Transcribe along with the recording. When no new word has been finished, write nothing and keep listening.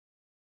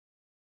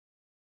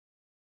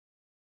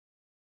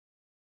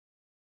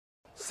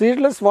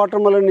seedless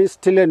watermelon is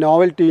still a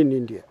novelty in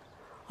India.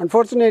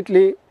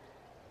 Unfortunately,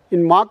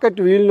 in market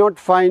we will not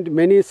find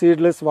many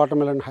seedless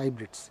watermelon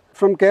hybrids.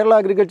 From Kerala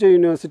Agriculture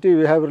University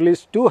we have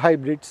released two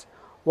hybrids,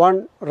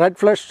 one red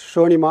flushed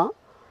Shonima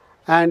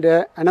and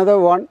another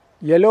one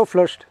yellow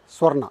flushed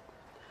Swarna.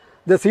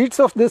 The seeds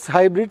of these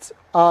hybrids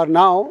are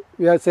now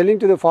we are selling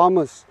to the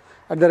farmers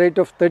at the rate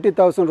of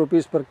 30,000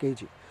 rupees per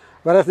kg,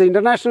 whereas the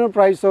international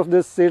price of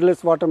this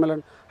seedless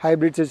watermelon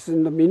hybrids is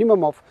in the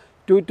minimum of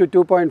 2 to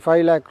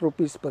 2.5 lakh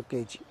rupees per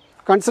kg.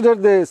 Consider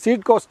the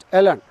seed cost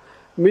alone.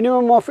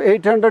 Minimum of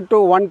 800 to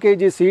 1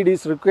 kg seed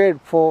is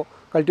required for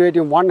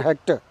cultivating 1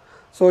 hectare.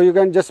 So you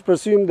can just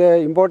presume the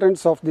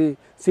importance of the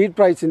seed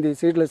price in the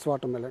seedless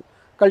watermelon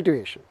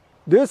cultivation.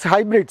 These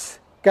hybrids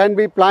can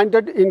be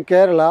planted in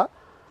Kerala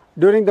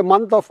during the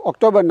month of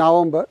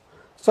October-November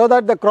so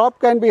that the crop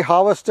can be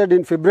harvested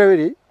in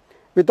February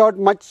without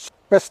much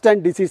pest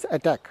and disease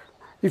attack.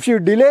 If you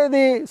delay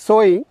the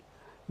sowing,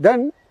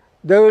 then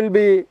there will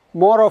be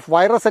more of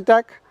virus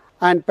attack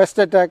and pest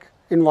attack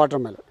in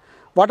watermelon.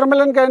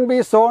 Watermelon can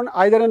be sown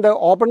either in the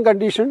open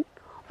condition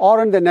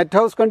or in the net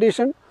house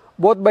condition,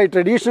 both by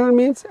traditional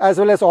means as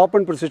well as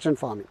open precision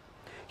farming.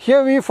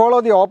 Here we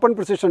follow the open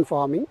precision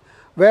farming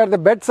where the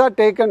beds are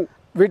taken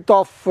width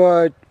of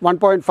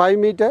 1.5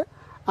 meter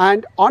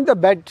and on the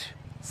bed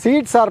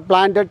seeds are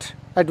planted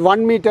at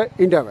 1 meter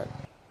interval.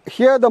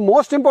 Here the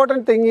most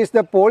important thing is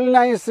the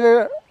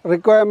pollinizer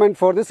requirement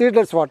for the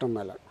seedless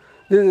watermelon.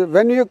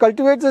 When you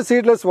cultivate the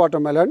seedless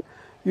watermelon,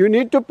 you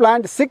need to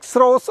plant 6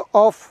 rows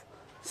of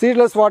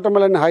seedless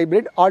watermelon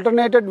hybrid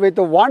alternated with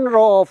 1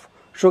 row of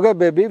sugar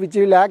baby which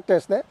will act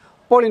as the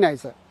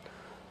pollinizer.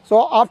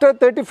 So after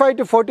 35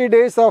 to 40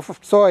 days of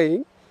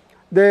sowing,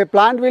 the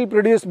plant will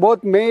produce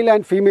both male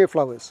and female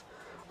flowers.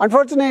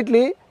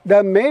 Unfortunately,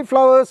 the male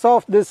flowers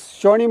of this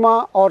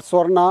Shonima or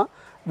Swarna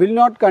will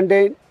not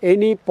contain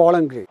any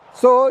pollen grain.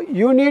 So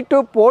you need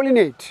to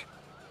pollinate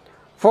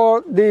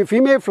for the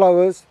female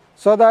flowers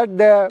so that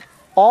the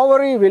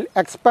ovary will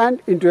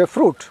expand into a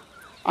fruit.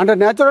 Under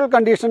natural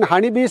condition,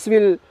 honeybees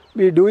will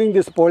be doing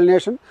this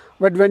pollination,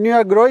 but when you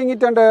are growing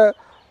it under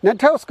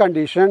net house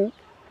condition,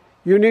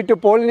 you need to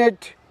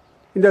pollinate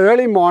in the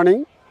early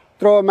morning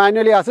through a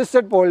manually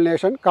assisted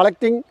pollination,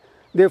 collecting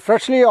the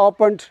freshly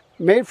opened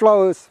male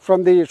flowers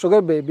from the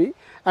sugar baby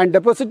and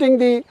depositing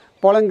the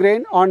pollen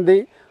grain on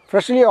the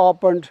freshly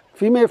opened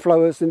female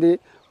flowers in the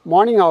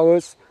morning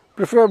hours,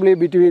 preferably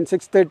between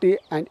 6:30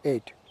 and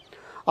 8.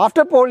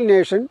 After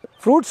pollination,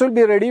 fruits will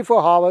be ready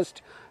for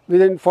harvest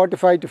within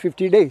 45 to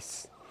 50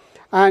 days.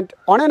 And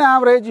on an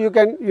average, you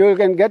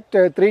can get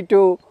 3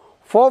 to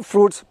 4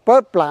 fruits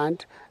per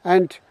plant,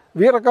 and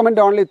we recommend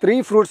only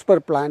 3 fruits per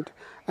plant,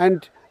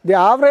 and the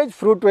average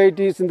fruit weight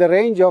is in the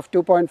range of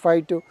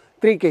 2.5 to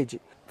 3 kg.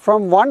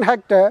 From 1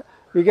 hectare,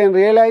 we can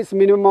realize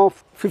minimum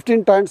of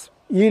 15 tons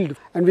yield,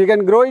 and we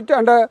can grow it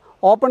under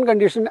open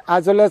condition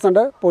as well as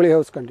under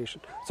polyhouse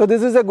condition. So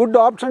this is a good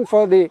option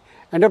for the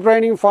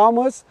enterprising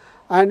farmers,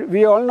 and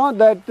we all know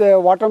that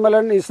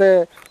watermelon is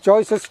a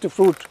choicest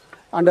fruit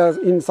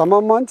in summer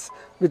months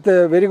with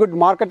a very good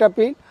market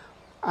appeal,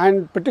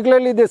 and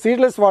particularly the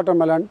seedless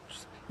watermelon,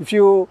 if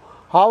you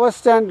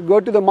harvest and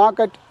go to the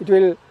market, it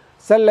will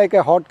sell like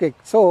a hot cake.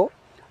 So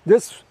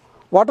this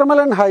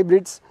watermelon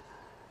hybrids,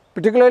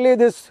 particularly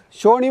this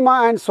Shonima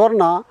and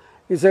Swarna,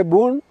 is a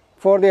boon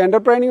for the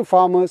enterprising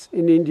farmers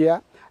in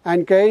India,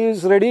 and KU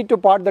is ready to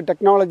part the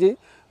technology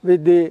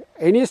with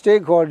any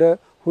stakeholder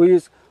who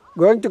is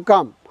going to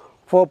come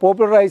for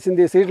popularizing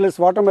the seedless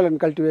watermelon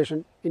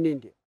cultivation in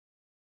India.